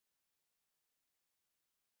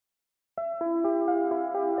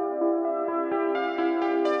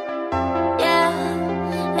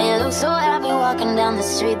look so happy walking down the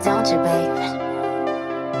street, don't you, babe?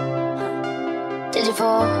 Did you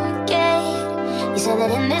forget? You said that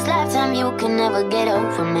in this lifetime you can never get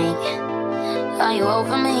over me. Are you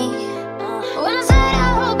over me? When I said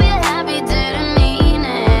I hope you're happy, didn't mean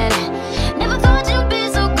it. Never thought you'd be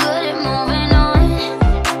so good at moving on.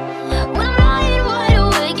 When I'm lying wide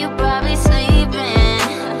awake, you're probably sleeping,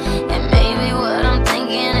 and maybe what I'm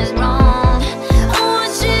thinking is wrong. I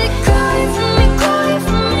want you to cry for me, cry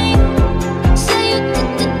for me. Say you did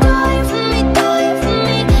the die for me, die for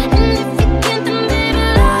me. And if you can't, then baby,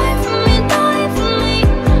 lie for me, die for me.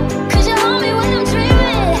 'Cause you hold me when I'm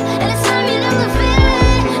dreaming, and it's time you never feel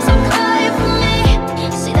it. So cry for me.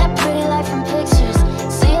 See that pretty life from pictures,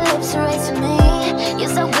 see your lips erasing me.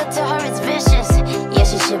 You're so good to her, it's vicious. Yeah,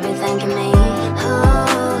 she should be thanking me.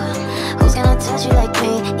 Who's gonna touch you like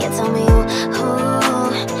me? Yeah, tell me who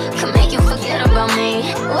can make you forget about me.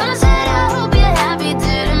 When I said I hope you're happy,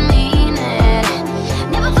 didn't mean it.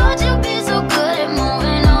 Never thought you'd be so good at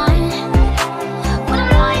moving on. When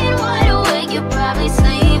I'm lying wide awake, you're probably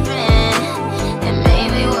sleeping, and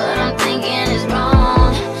maybe what I'm thinking is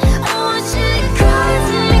wrong. I want you to cry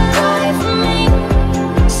for me, cry for me.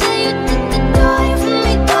 Say you did the die for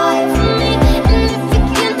me, die for me. And if you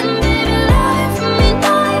can't, then baby, lie for me,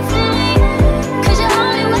 die for me. 'Cause you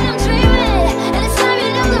hold me when I'm dreaming, and it's time you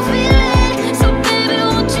never feel it. So baby,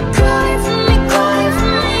 won't you cry for me, cry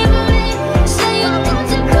for me. Say you did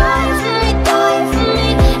the cry for me, die for me.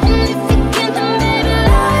 And if you can't, then baby,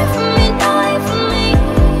 lie for me, die for me.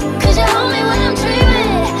 'Cause you hold me when I'm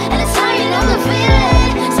dreaming, and it's time you never feel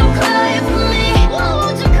it. So cry for me,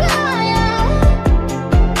 won't you cry?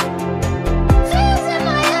 Tears in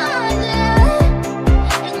my eyes,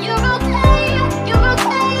 and you're okay, you're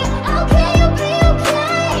okay. How can you be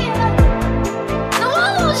okay? No, I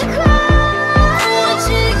want you cry. I want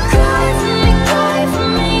you to cry for me, cry for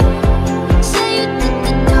me. Say you did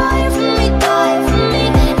the die for me, die for me.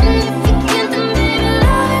 And if you can't, then baby,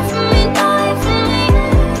 lie for me, die for me.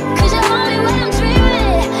 'Cause you hold me when I'm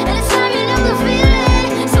dreaming, and it's time you never feel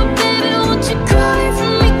it. So baby, won't you cry for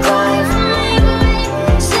me, cry for me.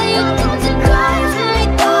 Say you did the cry for me,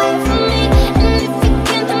 die for me. And if you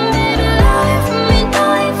can't, then baby, lie for me,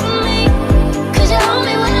 die for me. 'Cause you hold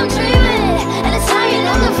me when I'm dreaming, and it's time you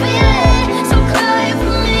never feel it. So cry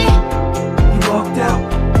for me. You walked out,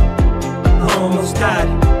 I almost died.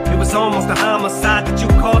 It was almost a homicide that you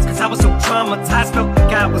caused, 'cause I was so traumatized. Felt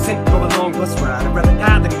like I was in for a long bus ride. I'd rather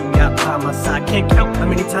die than you out by my side. Can't count how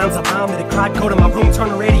many times I vomited, cried, go to my room, turn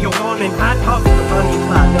the radio on, and hide off the Bonnie and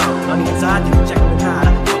Clyde. No, on the inside, you check the tide.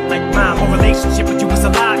 I felt like my whole relationship with you was a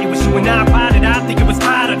lie. It was you and I, why did I think it was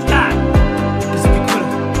ride or die? 'Cause if you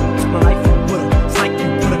could've took my life, you would've. It's like you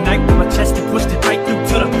put a knife in my chest and pushed it right through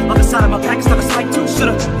to the other side of my back. Instead of slight too,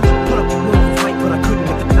 should've put up more of a fight, but I couldn't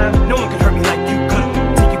at the time. No one could hurt me like you could've.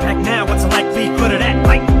 Take it back now, what's a likely good of that?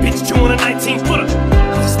 Like, bitch, you on a 19-footer.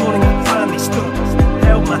 'Cause this morning I finally stood up,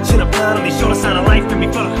 held my chin up finally, showed a sign of life in me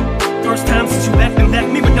for the first time since you left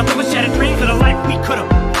me with nothing but shattered dreams of the life we could've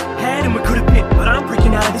had and we could've been. But I'm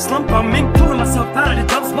breaking out of this slump I'm in, pulling myself out of the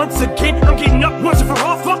dumps once again. I'm getting up once and for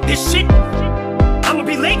all, fuck this shit. I'ma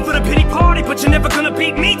be late for the pity party, but you're never gonna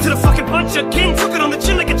beat me to the fucking punch again. Took it on the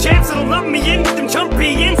chin like a champ, so don't lump me in with them jumpy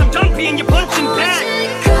ends. I'm done being your punch